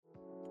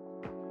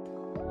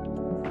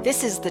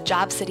This is the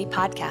Job City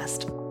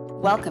Podcast.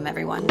 Welcome,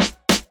 everyone.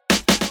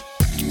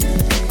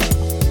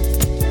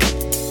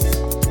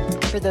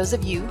 For those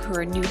of you who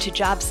are new to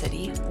Job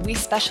City, we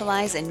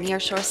specialize in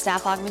nearshore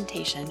staff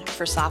augmentation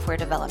for software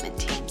development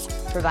teams,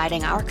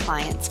 providing our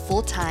clients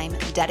full-time,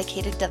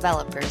 dedicated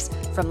developers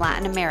from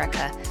Latin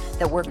America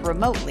that work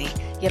remotely,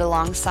 yet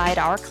alongside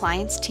our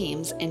clients'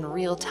 teams in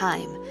real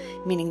time,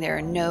 meaning there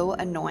are no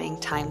annoying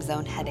time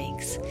zone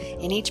headaches.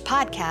 In each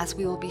podcast,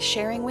 we will be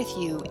sharing with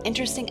you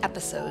interesting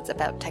episodes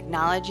about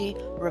technology,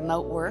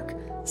 remote work,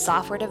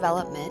 software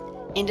development,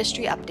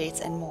 industry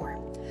updates, and more.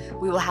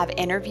 We will have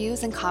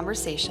interviews and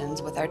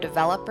conversations with our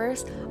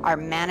developers, our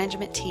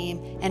management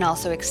team, and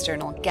also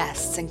external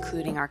guests,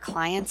 including our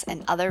clients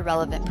and other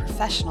relevant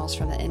professionals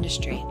from the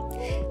industry.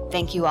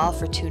 Thank you all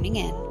for tuning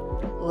in.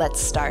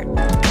 Let's start.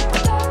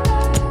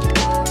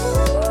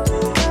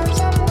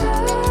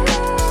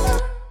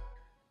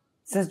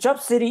 Since Job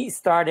City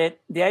started,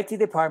 the IT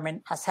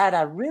department has had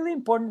a really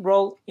important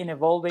role in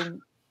evolving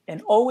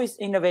and always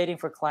innovating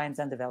for clients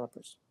and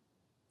developers.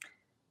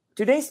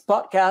 Today's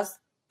podcast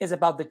is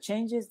about the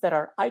changes that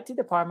our IT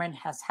department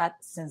has had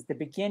since the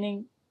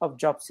beginning of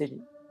Job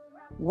City.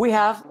 We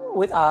have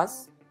with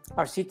us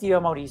our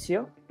CTO,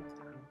 Mauricio,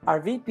 our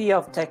VP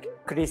of Tech,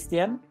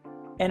 Christian,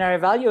 and our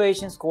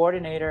evaluations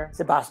coordinator,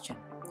 Sebastian.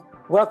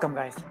 Welcome,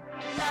 guys.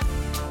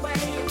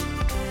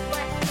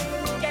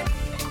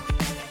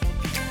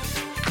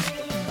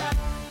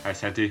 Hi,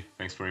 Santi.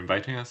 Thanks for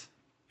inviting us.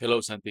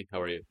 Hello, Santi.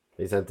 How are you?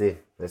 Hey, Santi.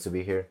 Nice to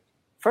be here.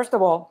 First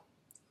of all,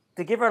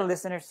 to give our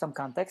listeners some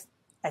context,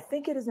 I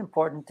think it is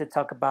important to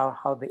talk about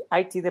how the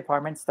IT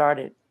department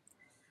started.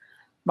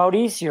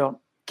 Mauricio,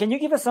 can you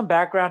give us some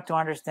background to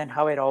understand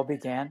how it all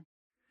began?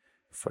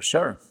 For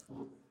sure.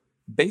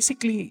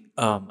 Basically,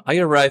 I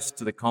arrived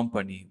to the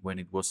company when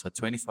it was a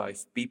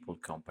 25-people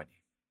company.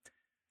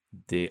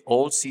 The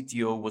old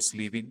CTO was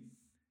leaving.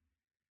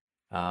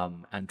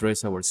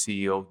 Andres, our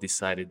CEO,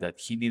 decided that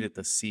he needed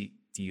a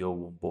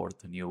CTO on board,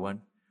 a new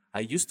one. I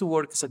used to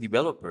work as a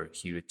developer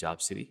here at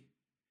Job City.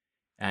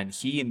 And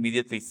he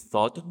immediately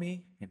thought of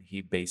me, and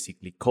he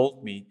basically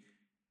called me,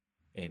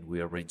 and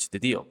we arranged the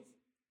deal.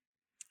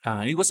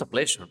 And it was a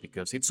pleasure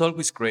because it's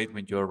always great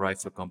when you arrive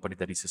to a company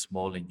that is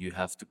small and you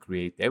have to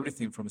create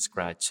everything from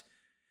scratch.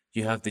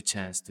 You have the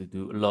chance to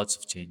do lots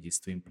of changes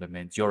to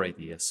implement your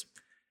ideas.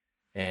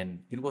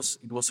 And it was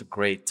a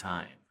great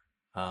time.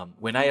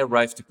 When I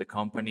arrived at the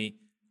company,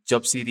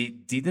 Job City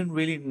didn't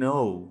really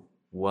know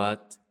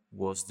what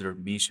was their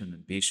mission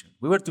and vision.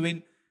 We were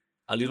doing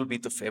a little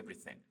bit of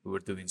everything. We were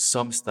doing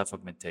some staff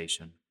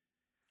augmentation.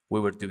 We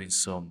were doing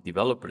some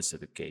developers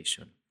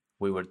education.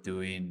 We were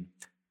doing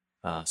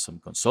some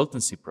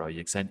consultancy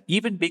projects and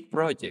even big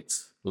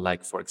projects,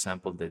 like, for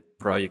example, the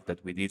project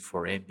that we did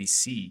for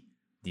NBC,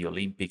 the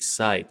Olympic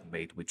site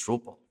made with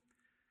Drupal.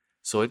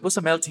 So it was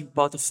a melting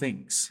pot of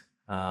things.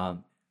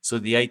 So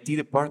the IT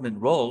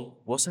department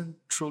role wasn't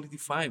truly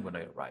defined when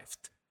I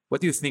arrived.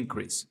 What do you think,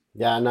 Chris?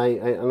 Yeah, and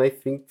I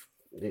think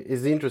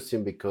it's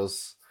interesting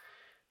because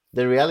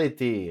the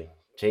reality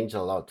changed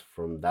a lot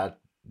from that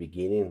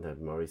beginning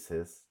that Maurice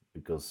says,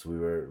 because we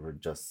were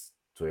just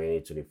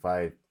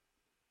 25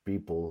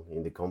 people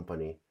in the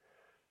company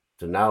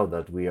to now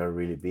that we are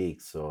really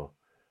big. So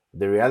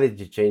the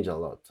reality changed a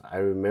lot. I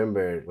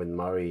remember when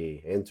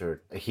Maury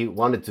entered, he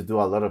wanted to do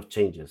a lot of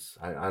changes.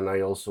 And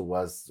I also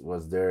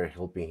was there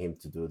helping him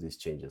to do these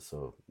changes.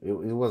 So it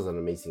was an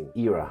amazing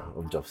era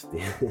of Job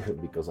City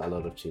because a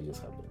lot of changes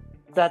happened.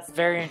 That's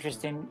very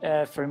interesting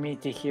for me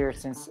to hear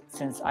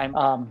since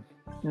I'm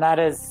not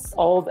as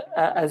old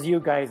as you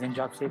guys in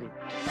Job City.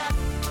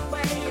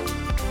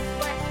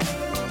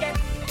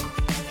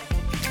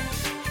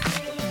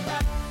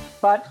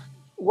 But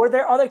were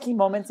there other key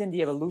moments in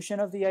the evolution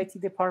of the IT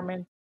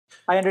department?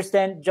 I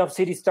understand Job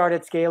City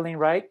started scaling,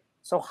 right?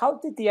 So how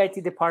did the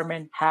IT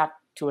department have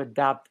to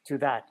adapt to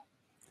that?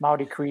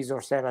 Mauri, Chris,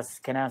 or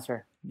Sebas can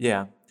answer.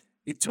 Yeah,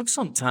 it took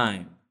some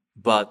time.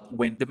 But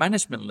when the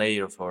management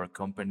layer of our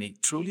company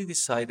truly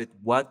decided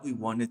what we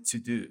wanted to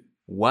do,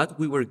 what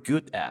we were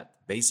good at,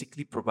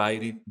 basically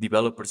providing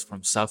developers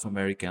from South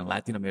America and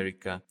Latin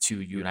America to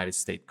United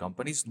States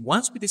companies,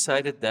 once we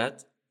decided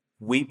that,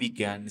 we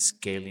began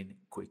scaling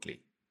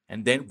quickly.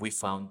 And then we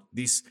found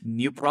this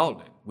new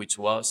problem, which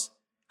was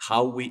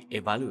how we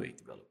evaluate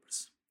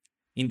developers.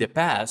 In the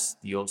past,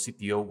 the old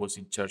CTO was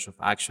in charge of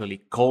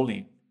actually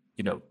calling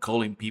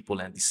people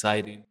and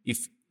deciding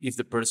if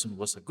the person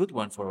was a good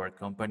one for our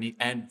company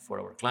and for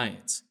our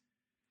clients.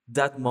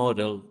 That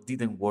model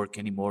didn't work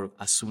anymore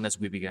as soon as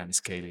we began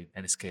scaling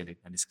and scaling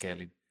and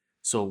scaling.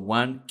 So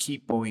one key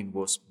point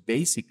was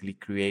basically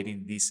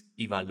creating this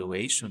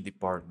evaluation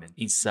department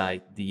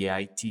inside the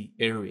IT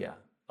area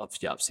of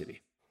Job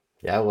City.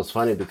 Yeah, it was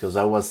funny because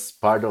I was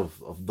part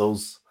of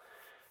those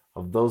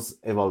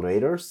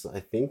evaluators, I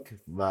think.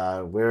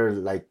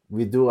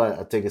 We do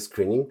a tech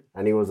screening,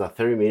 and it was a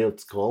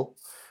 30-minute call.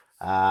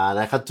 And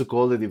I had to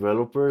call the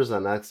developers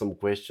and ask some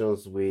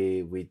questions.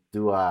 We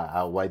do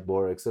a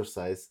whiteboard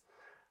exercise.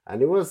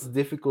 And it was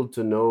difficult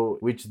to know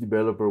which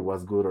developer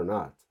was good or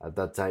not at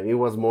that time. It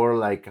was more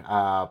like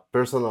a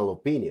personal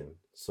opinion.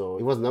 So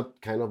it was not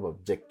kind of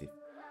objective.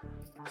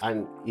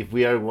 And if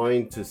we are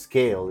going to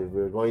scale, if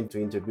we're going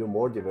to interview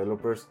more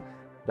developers,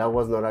 that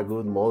was not a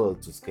good model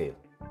to scale.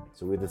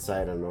 So we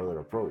decided another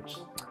approach.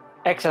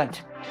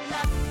 Excellent.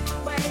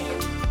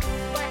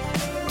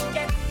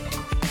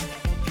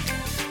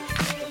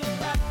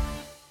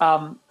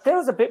 Tell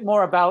us a bit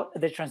more about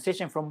the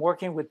transition from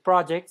working with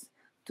projects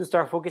to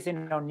start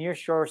focusing on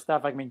nearshore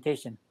staff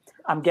augmentation.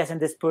 I'm guessing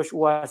this push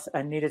was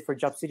needed for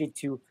Job City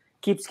to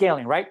keep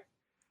scaling, right?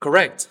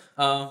 Correct.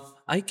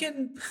 I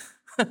can.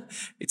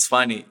 It's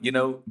funny,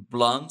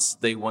 blondes,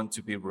 they want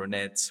to be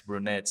brunettes.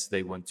 Brunettes,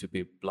 they want to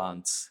be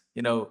blondes.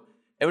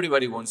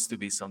 Everybody wants to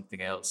be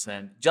something else.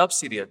 And Job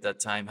City at that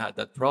time had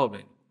that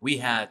problem. We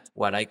had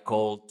what I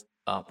called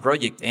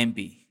project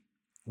envy.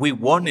 We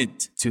wanted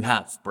to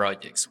have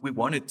projects. We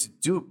wanted to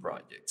do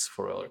projects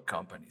for other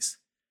companies.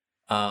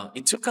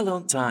 It took a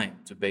long time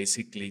to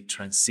basically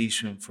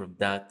transition from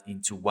that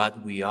into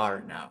what we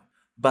are now.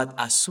 But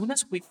as soon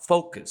as we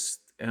focused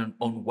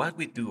on what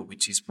we do,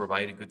 which is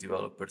providing good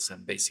developers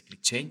and basically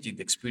changing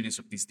the experience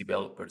of these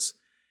developers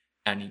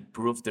and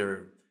improve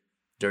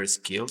their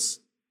skills,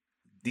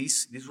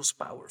 this was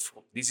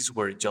powerful. This is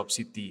where Job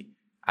City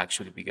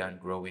actually began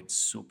growing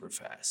super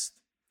fast.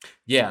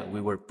 Yeah, we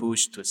were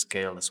pushed to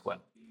scale as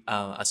well.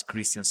 As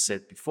Christian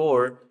said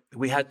before,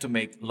 we had to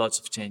make lots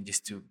of changes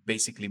to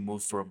basically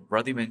move from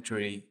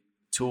rudimentary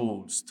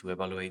tools to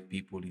evaluate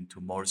people into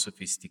more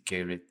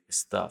sophisticated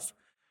stuff.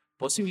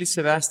 Possibly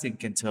Sebastian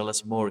can tell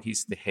us more.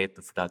 He's the head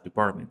of that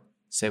department.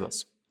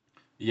 Sebas.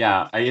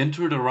 Yeah, I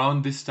entered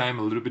around this time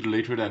a little bit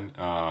later than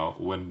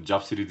when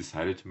Job City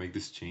decided to make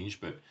this change,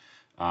 but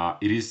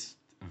it is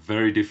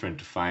very different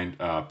to find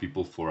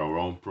people for our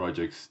own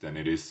projects than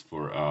it is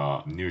for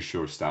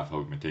nearshore staff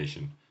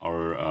augmentation.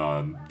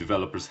 Our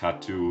developers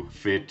had to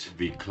fit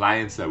the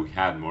clients that we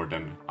had more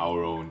than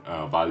our own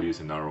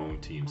values and our own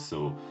teams.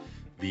 So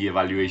the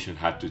evaluation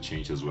had to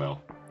change as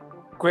well.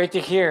 Great to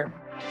hear.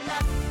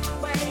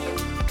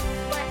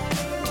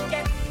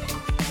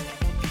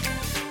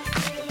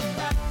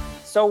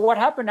 So what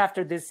happened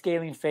after this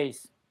scaling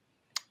phase?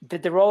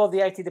 Did the role of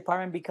the IT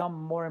department become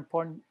more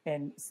important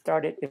and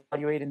started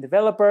evaluating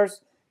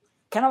developers?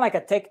 Kind of like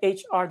a tech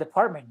HR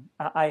department,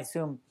 I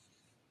assume.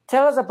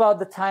 Tell us about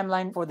the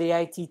timeline for the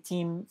IT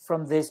team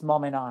from this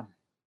moment on.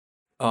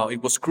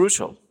 It was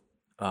crucial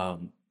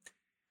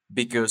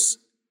because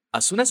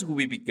as soon as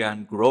we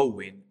began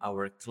growing,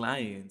 our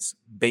clients,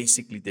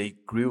 basically they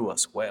grew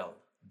as well,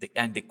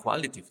 and the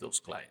quality of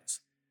those clients.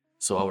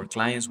 So our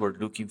clients were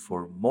looking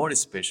for more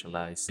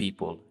specialized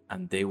people,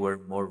 and they were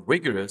more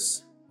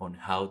rigorous on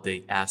how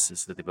they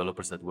assess the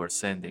developers that we're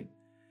sending.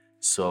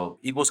 So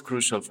it was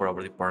crucial for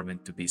our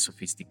department to be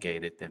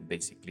sophisticated and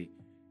basically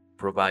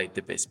provide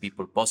the best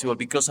people possible,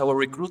 because our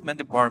recruitment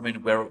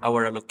department,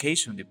 our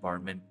allocation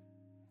department,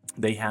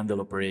 they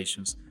handle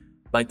operations,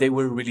 but they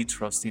were really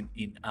trusting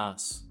in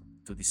us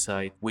to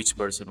decide which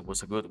person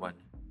was a good one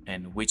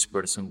and which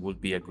person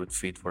would be a good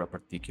fit for a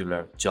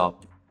particular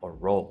job or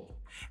role.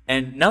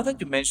 And now that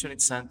you mention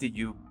it, Santi,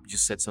 you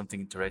said something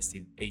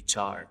interesting,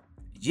 HR.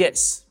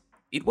 Yes,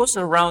 it was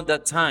around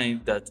that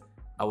time that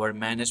our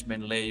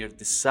management layer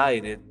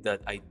decided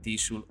that IT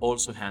should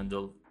also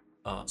handle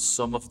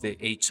some of the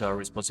HR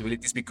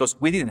responsibilities, because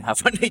we didn't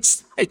have an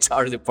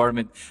HR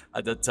department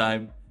at that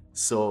time.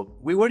 So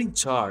we were in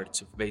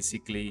charge of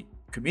basically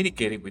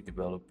communicating with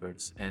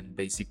developers and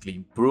basically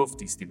improve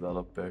these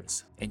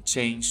developers and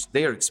change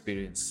their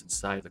experience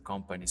inside the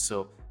company.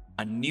 So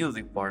a new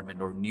department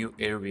or new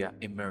area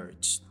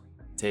emerged,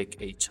 Tech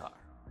HR.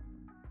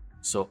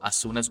 So as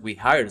soon as we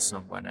hired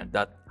someone and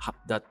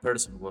that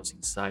person was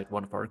inside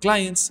one of our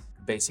clients,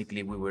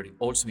 basically we were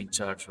also in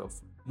charge of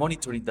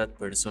monitoring that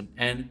person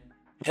and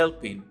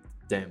helping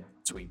them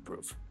to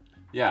improve.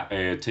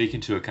 Yeah, take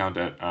into account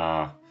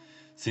that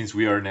since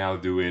we are now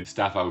doing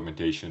staff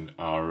augmentation,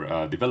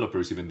 our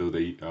developers, even though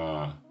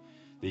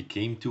they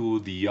came to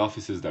the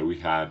offices that we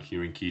had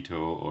here in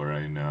Quito or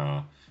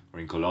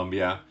in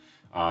Colombia,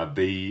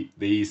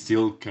 they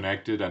still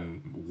connected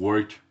and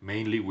worked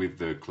mainly with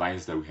the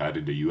clients that we had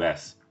in the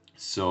US.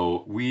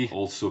 So we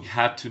also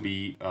had to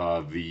be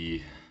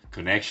the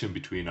connection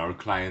between our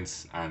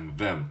clients and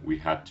them. We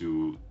had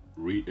to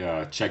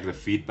check the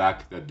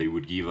feedback that they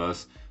would give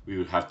us. We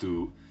would have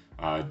to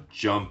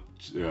jump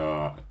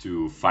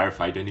to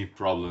firefight any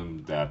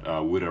problem that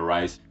would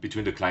arise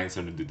between the clients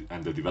and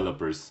the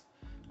developers.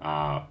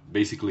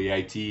 Basically,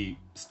 IT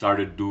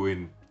started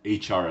doing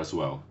HR as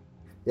well.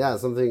 Yeah,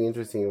 something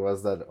interesting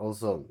was that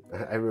also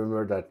I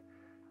remember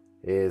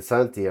that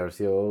Santi, our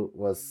CEO,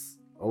 was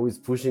always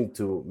pushing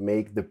to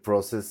make the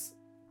process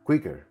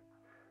quicker.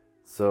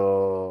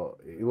 So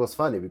it was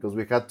funny because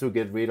we had to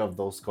get rid of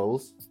those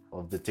calls,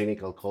 of the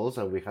technical calls,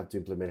 and we had to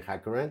implement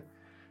HackerRank.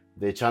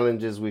 The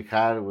challenges we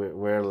had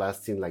were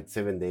lasting like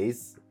 7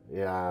 days.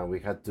 Yeah, we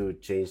had to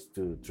change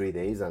to 3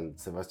 days, and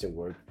Sebastian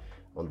worked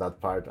on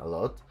that part a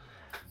lot.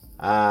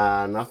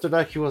 And after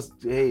that, he was,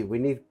 hey, we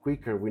need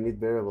quicker, we need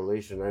better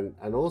evaluation.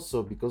 And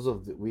also because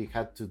of we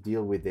had to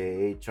deal with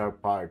the HR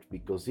part,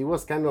 because it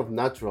was kind of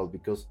natural,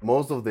 because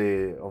most of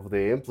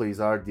the employees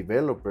are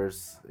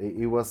developers.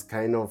 It was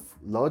kind of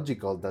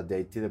logical that the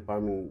IT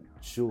department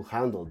should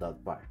handle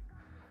that part.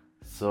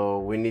 So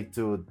we need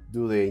to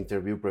do the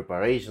interview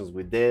preparations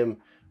with them.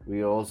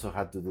 We also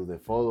had to do the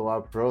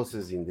follow-up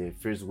process in the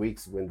first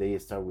weeks when they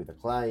start with the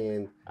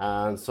client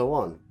and so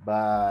on.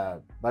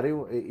 But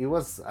it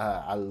was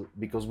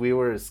because we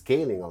were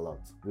scaling a lot.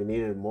 We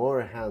needed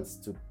more hands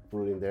to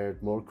put in there,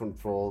 more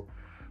control,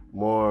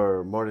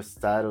 more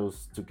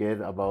status to get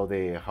about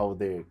how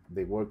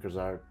the workers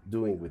are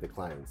doing with the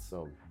clients.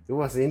 So it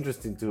was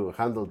interesting to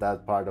handle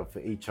that part of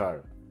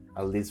HR,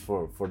 at least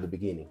for the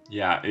beginning.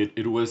 Yeah,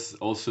 it was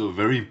also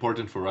very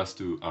important for us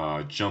to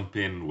jump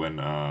in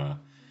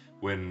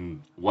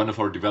when one of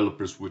our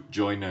developers would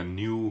join a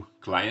new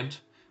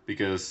client,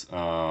 because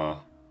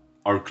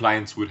our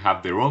clients would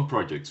have their own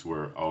projects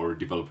where our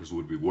developers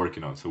would be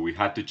working on. So we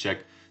had to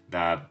check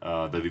that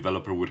the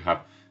developer would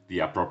have the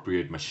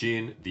appropriate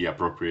machine, the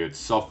appropriate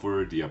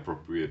software, the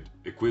appropriate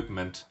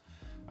equipment.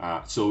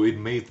 So it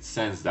made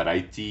sense that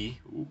IT,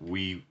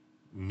 we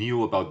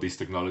knew about these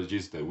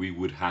technologies, that we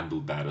would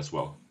handle that as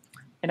well.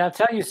 And I'll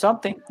tell you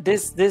something,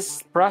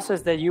 this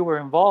process that you were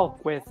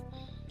involved with,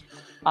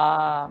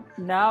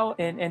 now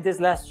in this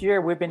last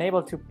year, we've been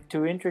able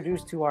to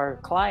introduce to our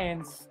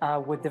clients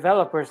with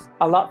developers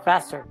a lot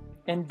faster.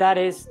 And that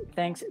is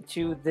thanks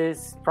to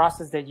this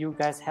process that you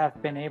guys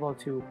have been able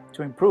to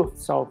improve.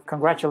 So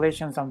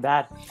congratulations on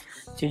that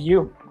to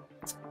you.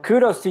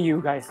 Kudos to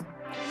you guys.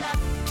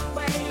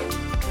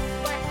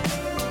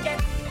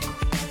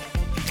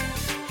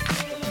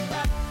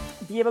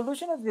 The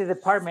evolution of the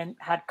department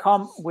had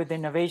come with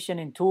innovation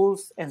in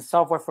tools and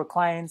software for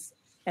clients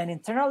and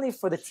internally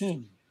for the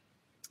team.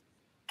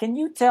 Can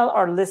you tell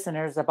our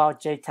listeners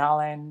about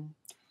JTalent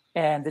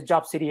and the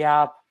JobCity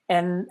app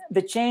and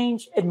the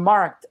change it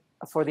marked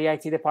for the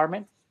IT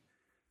department?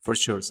 For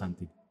sure,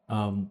 Santi.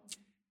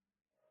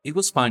 It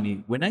was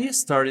funny when I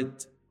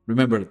started.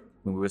 Remember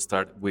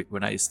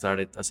when I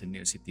started as a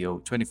new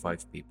CTO,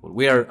 25 people.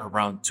 We are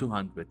around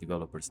 200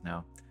 developers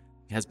now.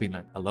 It has been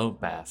a long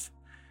path.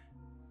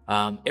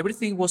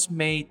 Everything was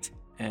made,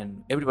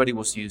 and everybody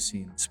was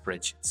using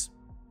spreadsheets.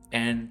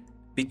 And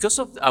because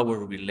of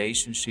our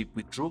relationship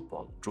with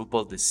Drupal,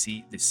 the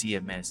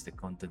CMS, the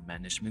content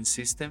management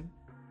system,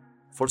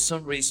 for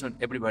some reason,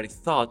 everybody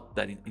thought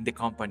that in the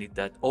company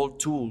that all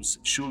tools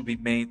should be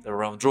made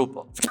around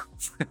Drupal.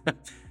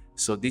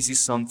 So this is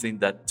something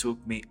that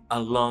took me a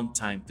long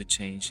time to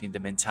change in the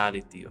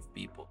mentality of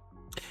people.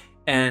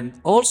 And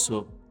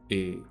also,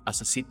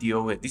 as a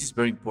CTO, this is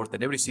very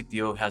important. Every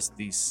CTO has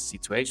this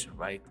situation,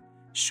 right?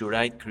 Should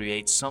I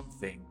create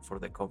something for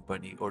the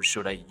company, or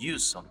should I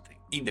use something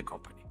in the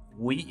company?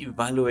 We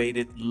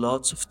evaluated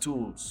lots of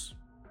tools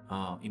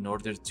in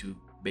order to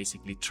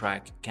basically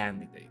track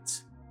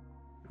candidates.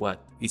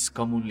 What is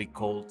commonly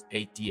called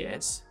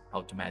ATS,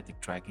 Automatic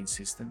Tracking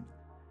System.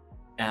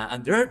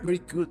 And there are very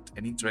good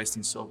and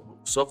interesting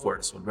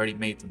softwares already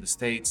made in the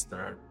States that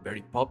are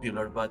very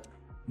popular, but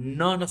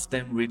none of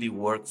them really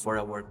work for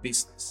our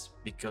business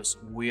because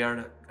we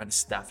are a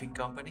staffing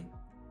company.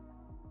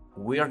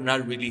 We are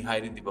not really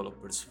hiring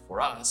developers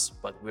for us,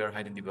 but we are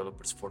hiring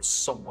developers for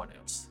someone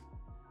else.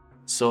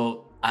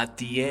 So at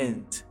the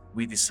end,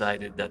 we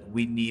decided that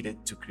we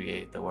needed to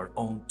create our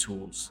own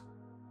tools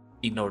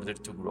in order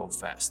to grow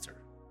faster.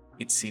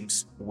 It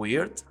seems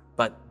weird,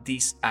 but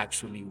this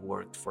actually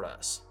worked for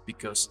us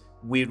because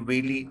we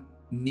really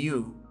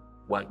knew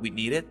what we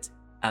needed,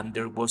 and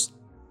there was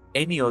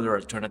any other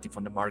alternative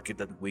on the market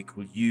that we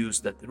could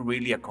use that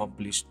really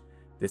accomplished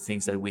the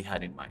things that we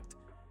had in mind.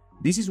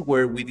 This is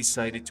where we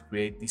decided to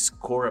create this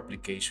core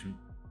application,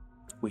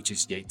 which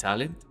is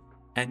JTalent,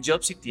 and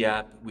JobCity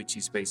app, which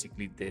is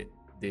basically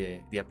the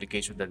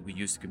application that we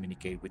use to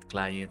communicate with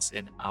clients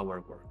and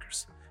our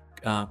workers.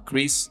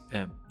 Chris,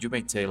 you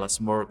may tell us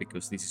more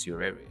because this is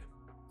your area.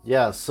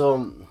 Yeah,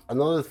 so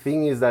another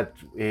thing is that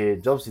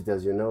JobCity,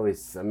 as you know,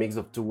 is a mix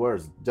of two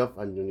words, job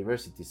and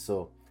university.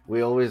 So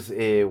we always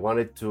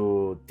wanted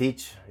to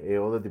teach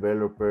all the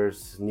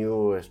developers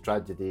new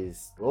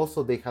strategies.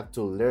 Also, they had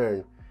to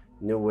learn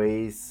new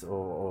ways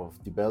of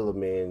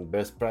development,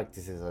 best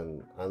practices,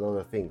 and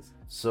other things.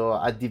 So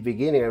at the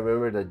beginning, I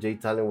remember that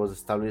JTalent was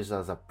established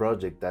as a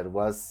project that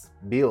was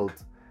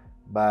built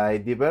by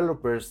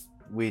developers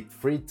with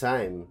free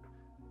time.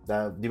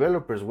 The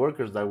developers,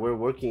 workers that were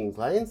working in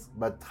clients,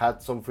 but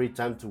had some free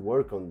time to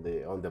work on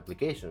the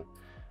application.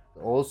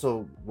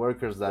 Also,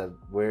 workers that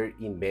were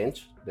in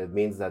bench, that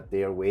means that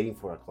they are waiting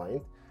for a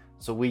client.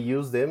 So we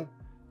use them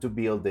to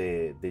build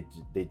the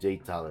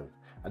JTalent.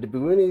 At the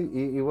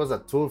beginning, it was a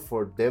tool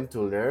for them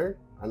to learn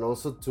and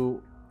also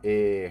to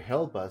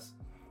help us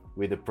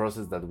with the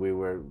process that we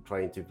were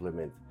trying to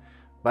implement.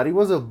 But it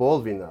was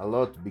evolving a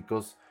lot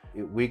because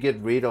we get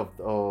rid of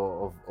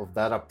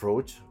that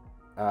approach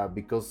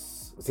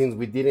because since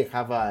we didn't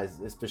have a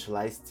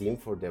specialized team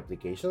for the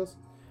applications,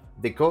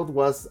 the code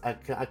was a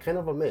kind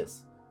of a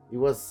mess. it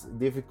was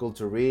difficult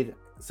to read.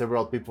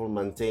 Several people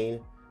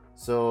maintain.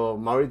 So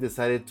Mauri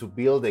decided to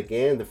build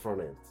again the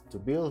front end, to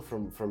build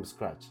from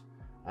scratch,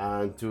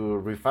 and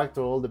to refactor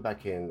all the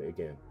back end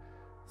again.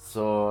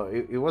 So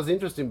it was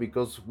interesting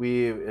because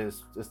we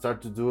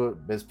started to do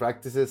best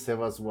practices.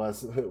 Sebas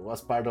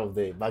was part of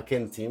the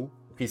backend team.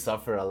 He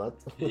suffered a lot.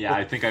 Yeah,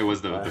 I think I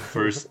was the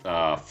first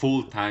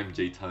full-time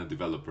JTalent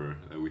developer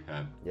that we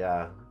had.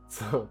 Yeah,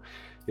 so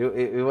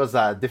it was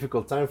a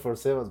difficult time for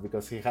Sebas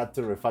because he had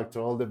to refactor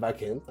all the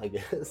backend, I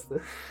guess.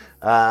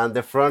 And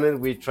the front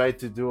end, we tried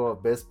to do our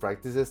best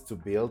practices to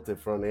build the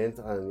front end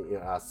and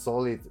a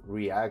solid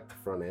React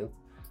front end.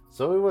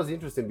 So it was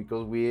interesting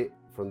because we,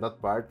 from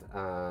that part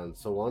and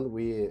so on,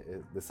 we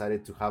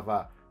decided to have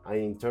an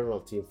internal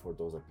team for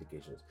those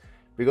applications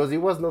because it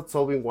was not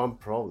solving one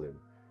problem.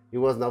 It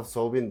was now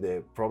solving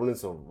the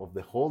problems of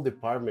the whole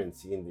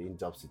departments in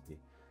JobCity.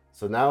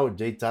 So now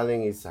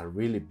JTalent is a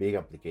really big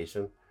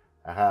application.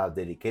 I have a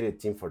dedicated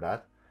team for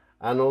that.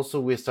 And also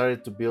we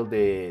started to build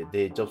the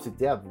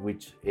JobCity app,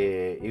 which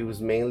it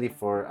was mainly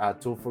for a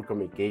tool for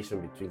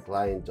communication between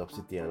client,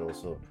 JobCity, and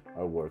also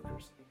our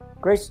workers.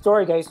 Great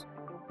story, guys.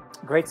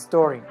 Great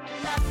story.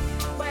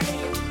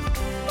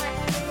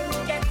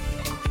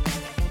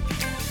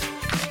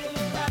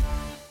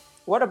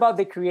 What about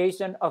the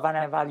creation of an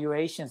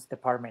evaluations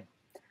department?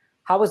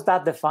 How was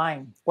that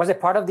defined? Was it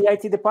part of the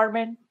IT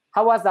department?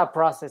 How was that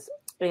process?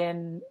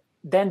 And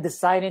then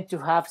deciding to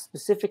have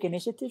specific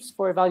initiatives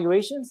for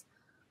evaluations?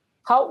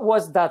 How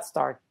was that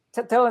start?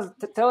 Tell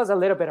us a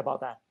little bit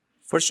about that.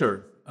 For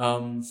sure.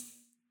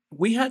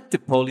 We had the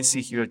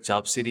policy here at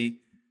JobCity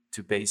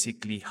to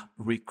basically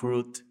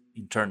recruit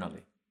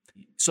internally.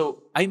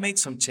 So I made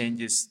some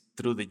changes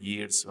through the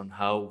years on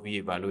how we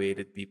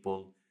evaluated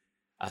people.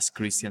 As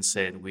Christian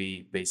said,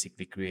 we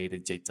basically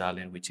created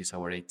JTalent, which is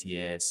our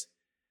ATS.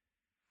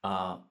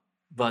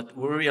 But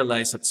we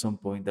realized at some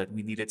point that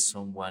we needed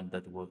someone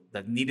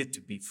that needed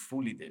to be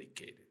fully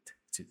dedicated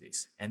to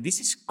this. And this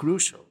is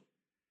crucial.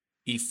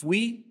 If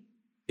we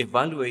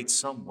evaluate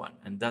someone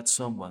and that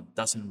someone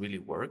doesn't really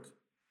work,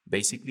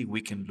 basically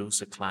we can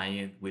lose a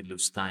client, we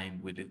lose time,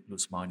 we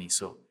lose money.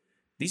 So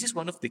this is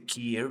one of the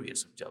key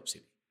areas of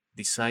JobCity,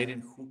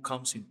 deciding who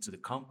comes into the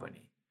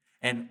company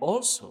and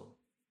also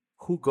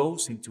who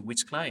goes into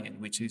which client,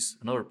 which is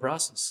another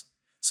process.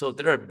 So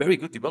there are very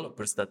good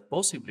developers that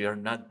possibly are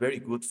not very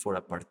good for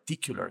a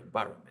particular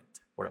environment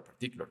or a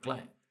particular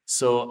client.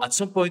 So at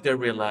some point, I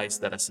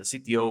realized that as a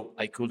CTO,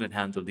 I couldn't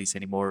handle this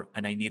anymore,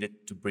 and I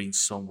needed to bring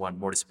someone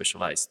more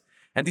specialized.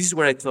 And this is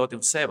where I thought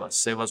of Sebas.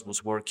 Sebas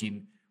was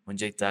working on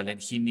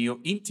JTalent. He knew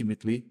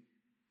intimately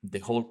the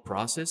whole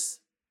process,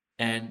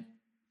 and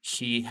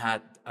he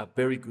had a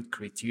very good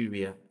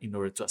criteria in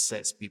order to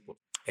assess people.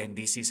 And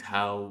this is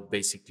how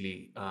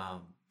basically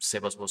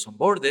Sebas was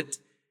onboarded,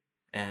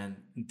 and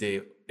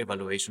the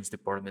evaluations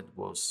department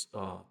was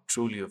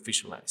truly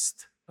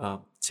officialized.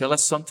 Tell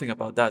us something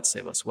about that,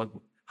 Sebas.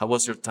 How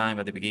was your time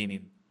at the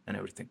beginning and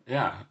everything?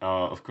 Yeah,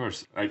 of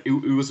course.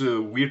 It was a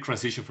weird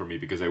transition for me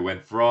because I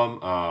went from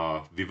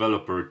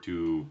developer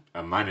to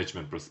a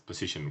management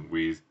position.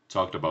 We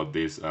talked about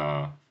this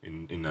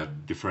in a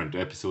different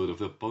episode of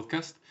the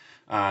podcast.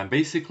 And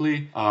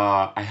basically,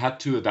 I had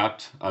to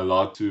adapt a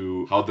lot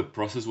to how the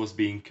process was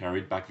being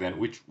carried back then,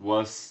 which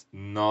was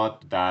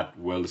not that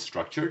well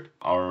structured.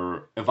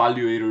 Our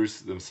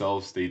evaluators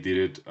themselves, they did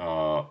it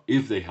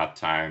if they had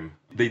time.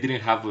 They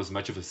didn't have as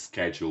much of a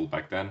schedule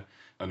back then.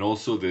 And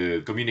also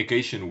the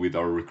communication with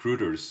our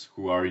recruiters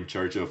who are in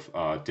charge of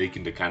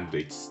taking the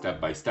candidates step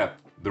by step.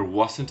 There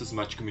wasn't as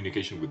much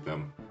communication with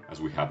them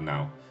as we have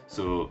now.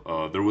 So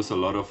there was a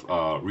lot of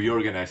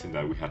reorganizing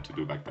that we had to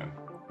do back then.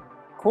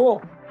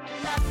 Cool.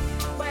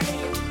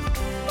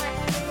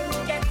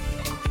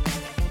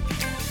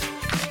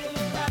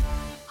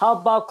 How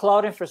about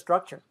cloud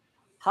infrastructure?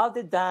 How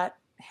did that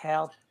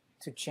help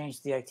to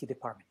change the IT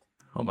department?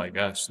 Oh my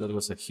gosh, that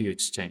was a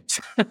huge change.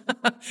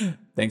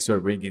 Thanks for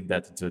bringing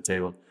that to the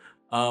table.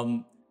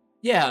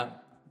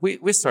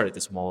 We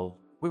started small.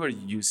 We were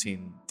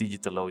using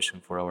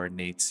DigitalOcean for our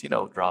needs,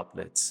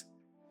 droplets,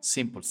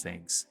 simple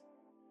things.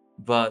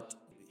 But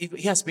it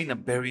has been a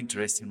very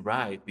interesting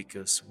ride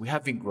because we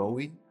have been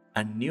growing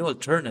and new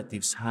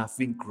alternatives have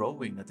been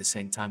growing at the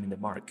same time in the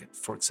market.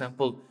 For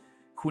example,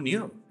 who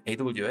knew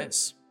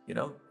AWS?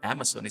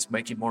 Amazon is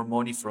making more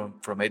money from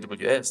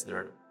AWS.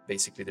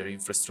 Basically their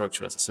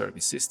infrastructure as a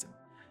service system.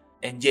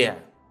 And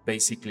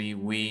basically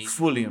we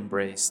fully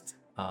embraced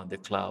the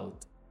cloud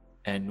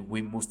and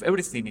we moved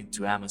everything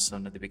into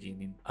Amazon at the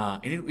beginning.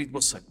 And it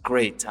was a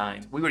great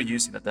time. We were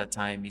using at that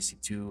time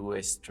EC2,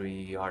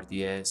 S3,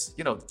 RDS,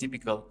 the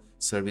typical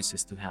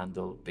services to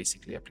handle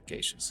basically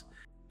applications.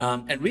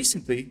 And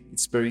recently,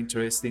 it's very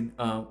interesting,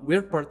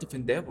 we're part of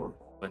Endeavor.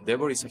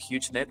 Endeavor is a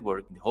huge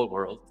network in the whole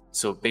world.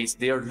 So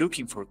they are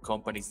looking for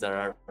companies that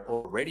are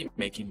already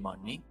making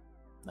money,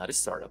 not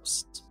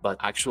startups, but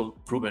actual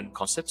proven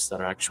concepts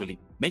that are actually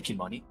making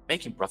money,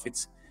 making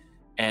profits.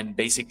 And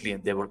basically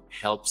Endeavor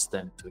helps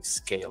them to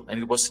scale.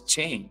 And it was a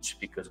change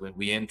because when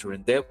we entered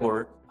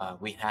Endeavor,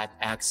 we had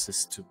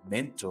access to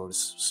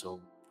mentors.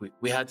 So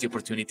we had the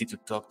opportunity to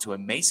talk to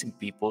amazing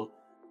people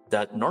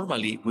that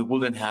normally we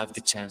wouldn't have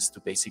the chance to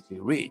basically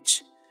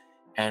reach.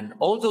 And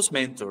all those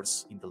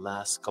mentors in the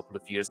last couple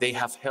of years, they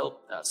have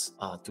helped us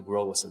to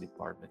grow as a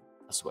department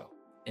as well.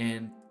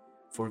 And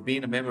for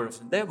being a member of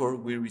Endeavor,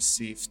 we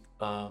received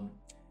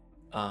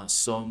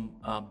some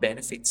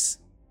benefits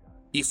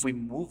if we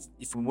move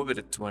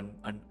it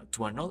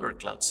to another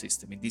cloud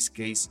system. In this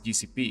case,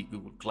 GCP,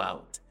 Google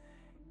Cloud,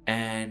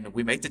 and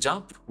we made the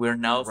jump. We're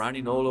now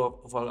running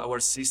all our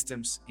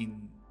systems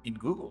in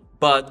Google.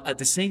 But at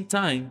the same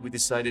time, we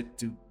decided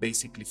to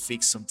basically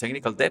fix some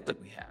technical debt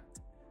that we had.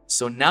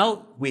 So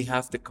now we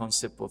have the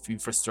concept of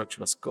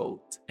infrastructure as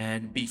code.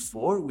 And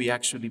before we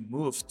actually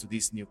moved to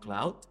this new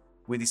cloud,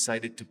 we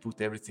decided to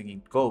put everything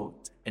in code.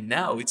 And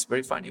now it's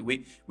very funny.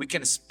 We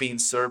can spin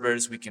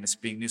servers, we can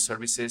spin new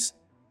services,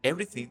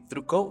 everything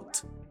through code.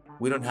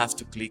 We don't have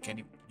to click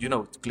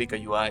a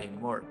UI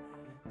anymore.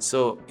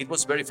 So it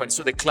was very funny.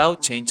 So the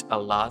cloud changed a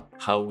lot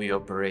how we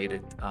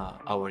operated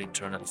our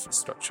internal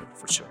infrastructure,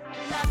 for sure.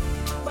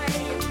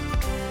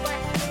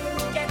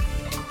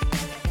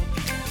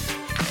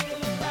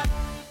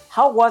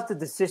 How was the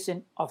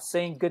decision of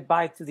saying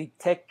goodbye to the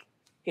tech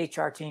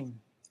HR team?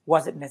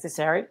 Was it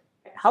necessary?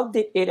 How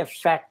did it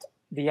affect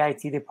the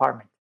IT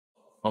department?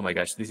 Oh my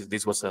gosh,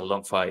 this was a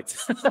long fight.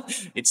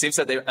 It seems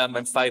that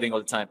I'm fighting all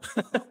the time.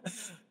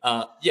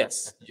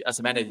 Yes, as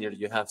a manager,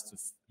 you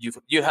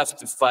have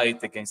to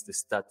fight against the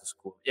status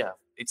quo. Yeah,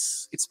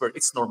 it's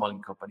normal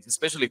in companies,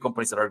 especially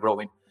companies that are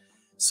growing.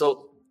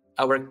 So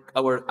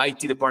our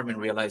IT department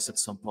realized at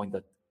some point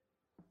that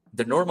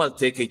the normal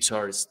tech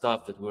HR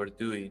stuff that we're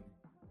doing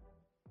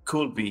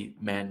could be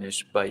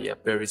managed by a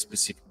very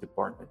specific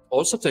department,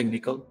 also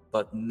technical,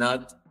 but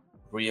not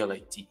real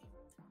IT.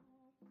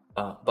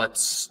 But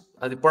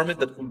a department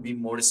that will be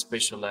more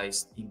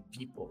specialized in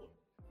people,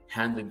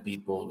 handling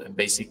people, and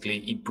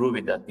basically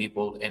improving that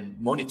people and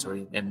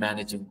monitoring and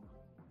managing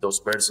those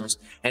persons.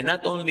 And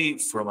not only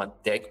from a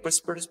tech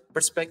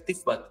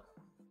perspective, but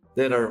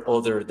there are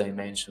other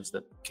dimensions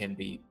that can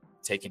be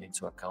taken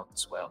into account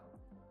as well.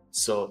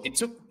 So it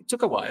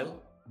took a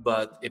while,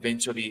 but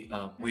eventually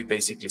we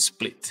basically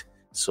split.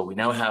 So we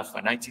now have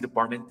an IT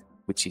department,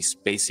 which is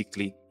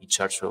basically in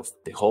charge of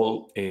the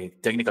whole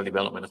technical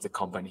development of the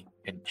company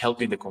and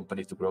helping the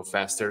company to grow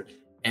faster.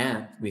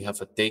 And we have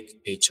a tech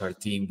HR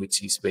team,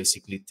 which is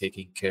basically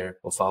taking care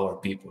of our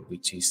people,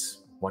 which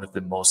is one of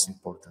the most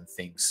important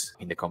things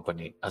in the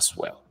company as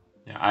well.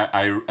 Yeah,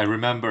 I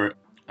remember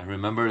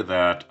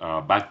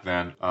that back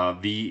then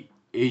the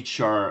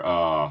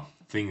HR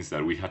things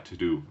that we had to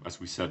do, as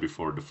we said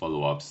before, the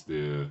follow-ups,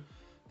 the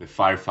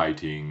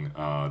firefighting,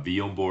 the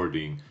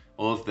onboarding,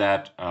 all of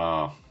that.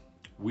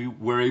 We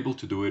were able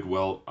to do it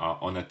well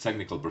on a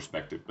technical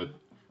perspective, but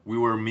we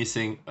were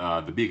missing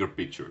the bigger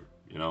picture.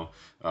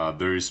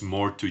 There is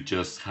more to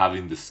just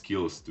having the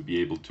skills to be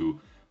able to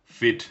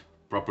fit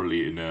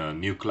properly in a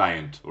new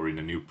client or in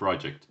a new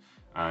project.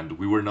 And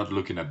we were not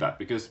looking at that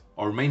because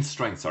our main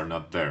strengths are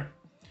not there.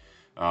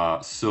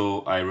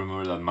 So I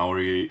remember that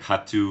Mauri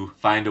had to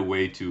find a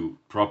way to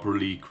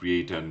properly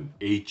create an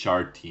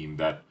HR team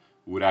that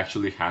would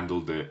actually handle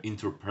the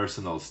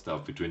interpersonal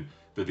stuff between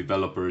the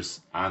developers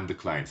and the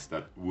clients,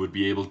 that would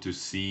be able to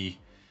see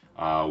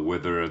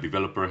whether a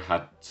developer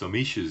had some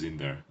issues in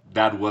there.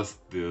 That was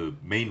the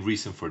main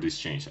reason for this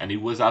change, and it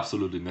was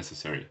absolutely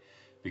necessary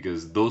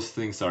because those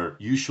things are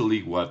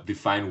usually what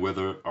define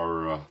whether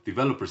our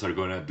developers are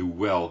going to do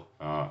well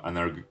and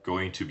are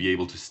going to be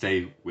able to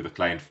stay with a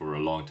client for a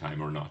long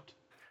time or not.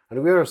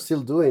 And we are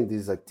still doing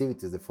these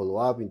activities, the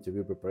follow-up,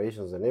 interview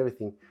preparations and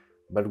everything,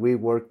 but we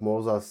work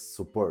more as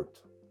support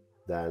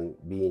than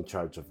be in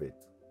charge of it.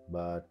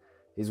 But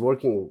it's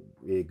working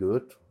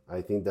good.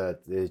 I think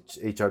that the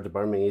HR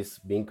department is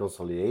being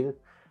consolidated,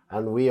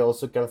 and we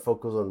also can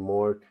focus on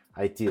more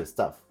IT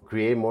stuff,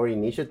 create more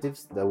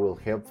initiatives that will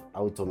help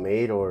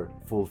automate or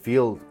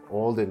fulfill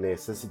all the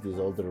necessities,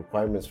 all the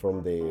requirements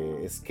from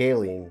the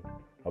scaling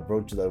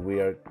approach that we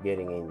are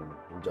getting in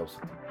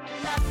JobCity.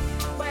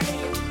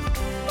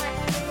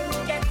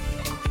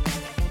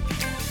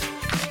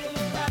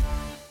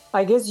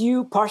 I guess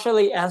you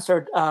partially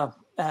answered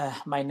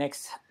my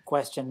next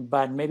question,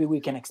 but maybe we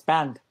can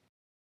expand.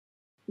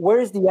 Where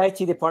is the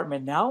IT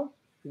department now?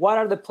 What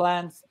are the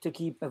plans to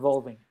keep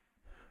evolving?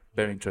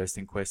 Very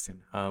interesting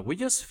question. We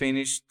just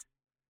finished.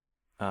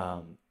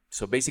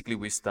 So basically,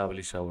 we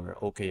established our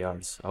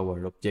OKRs,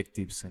 our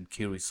objectives and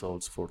key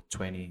results for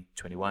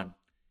 2021.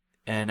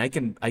 And I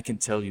can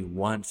tell you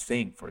one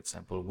thing. For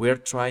example, we're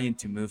trying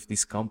to move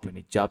this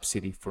company,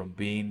 JobCity, from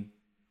being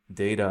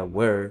data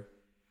aware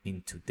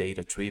into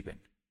data driven.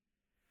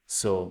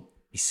 So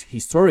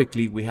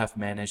historically, we have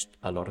managed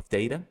a lot of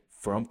data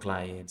from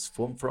clients,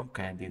 from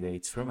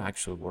candidates, from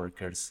actual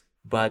workers,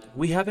 but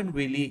we haven't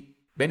really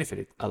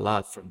benefited a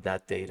lot from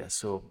that data.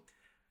 So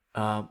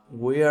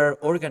we are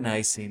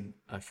organizing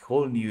a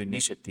whole new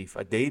initiative,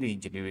 a data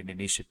engineering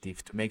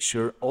initiative, to make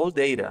sure all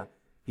data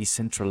is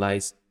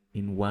centralized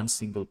in one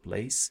single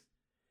place.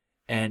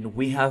 And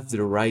we have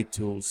the right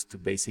tools to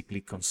basically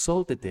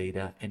consult the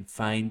data and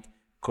find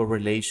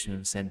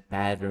correlations and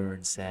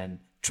patterns and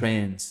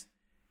trends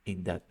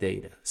in that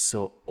data.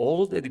 So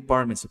all the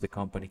departments of the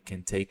company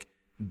can take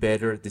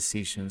better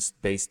decisions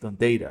based on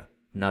data,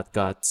 not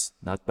guts,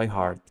 not by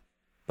heart,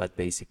 but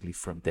basically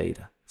from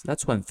data. So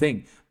that's one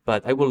thing.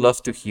 But I would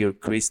love to hear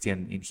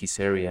Christian in his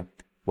area,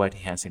 what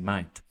he has in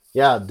mind.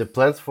 Yeah, the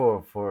plans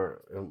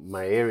for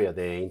my area,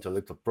 the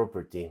intellectual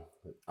property,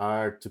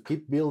 are to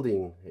keep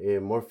building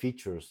more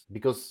features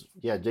because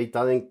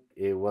JTalent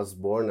was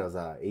born as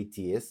a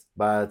ATS,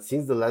 but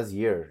since the last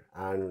year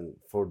and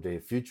for the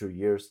future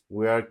years,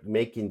 we are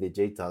making the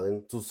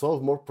JTalent to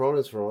solve more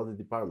problems from other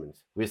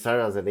departments. We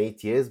started as an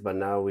ATS, but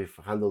now we've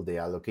handled the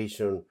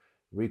allocation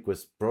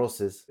request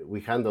process. We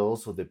handle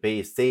also the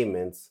pay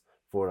statements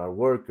for our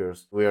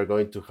workers. We are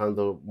going to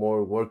handle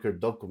more worker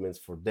documents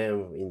for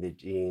them in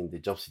the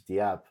JobCity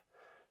app.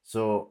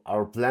 So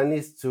our plan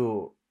is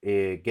to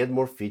get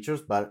more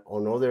features, but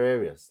on other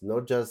areas,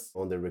 not just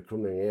on the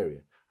recruitment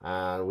area.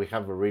 And we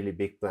have a really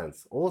big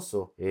plans.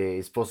 Also,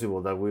 it's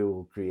possible that we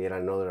will create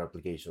another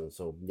application.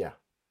 So we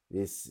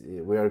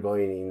are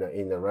going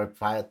in the right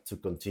path to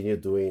continue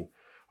doing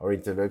our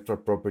intellectual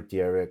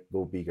property area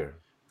go bigger.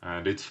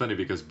 And it's funny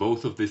because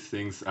both of these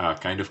things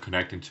kind of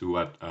connect into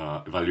what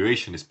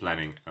evaluation is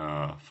planning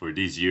for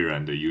this year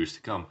and the years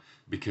to come.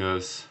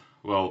 Because,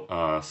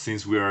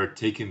 since we are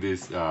taking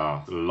these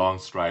long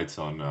strides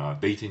on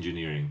data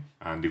engineering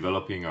and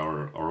developing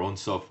our own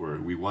software,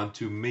 we want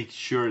to make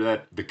sure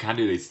that the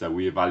candidates that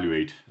we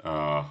evaluate,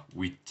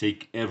 we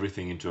take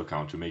everything into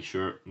account to make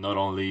sure not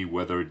only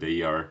whether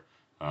they are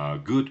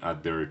good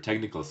at their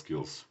technical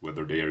skills,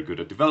 whether they are good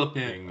at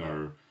developing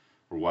or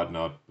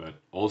whatnot, but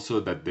also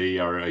that they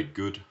are a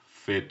good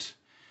fit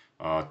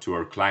to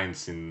our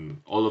clients in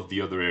all of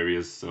the other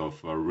areas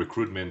of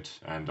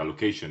recruitment and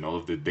allocation, all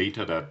of the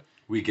data that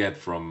we get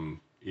from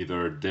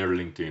either their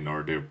LinkedIn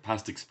or their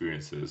past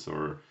experiences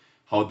or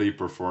how they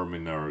perform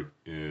in our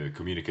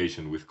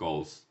communication with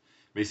calls.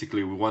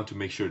 Basically, we want to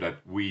make sure that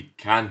we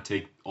can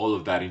take all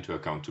of that into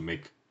account to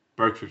make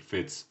perfect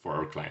fits for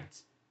our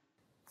clients.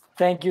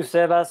 Thank you,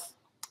 Sebas.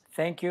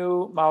 Thank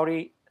you,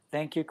 Mauri.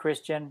 Thank you,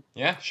 Christian.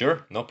 Yeah,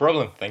 sure. No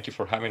problem. Thank you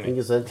for having me. Thank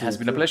you, Santi. It has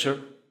been a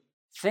pleasure.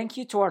 Thank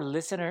you to our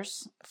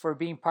listeners for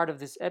being part of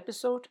this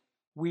episode.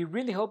 We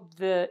really hope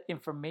the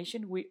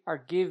information we are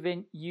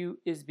giving you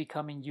is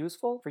becoming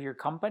useful for your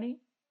company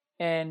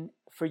and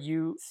for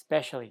you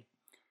especially.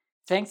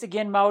 Thanks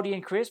again, Mauri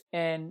and Chris,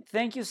 and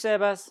thank you,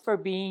 Sebas, for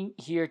being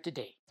here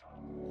today.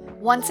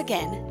 Once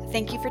again,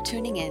 thank you for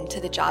tuning in to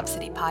the Job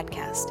City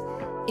podcast.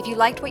 If you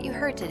liked what you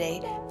heard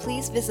today,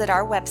 please visit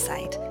our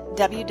website,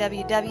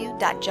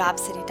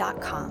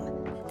 www.jobcity.com.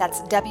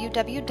 That's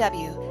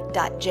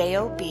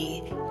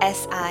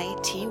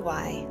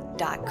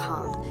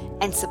www.jobcity.com,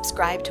 and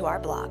subscribe to our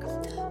blog.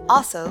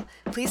 Also,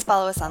 please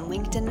follow us on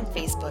LinkedIn and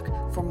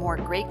Facebook for more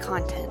great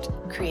content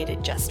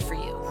created just for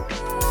you.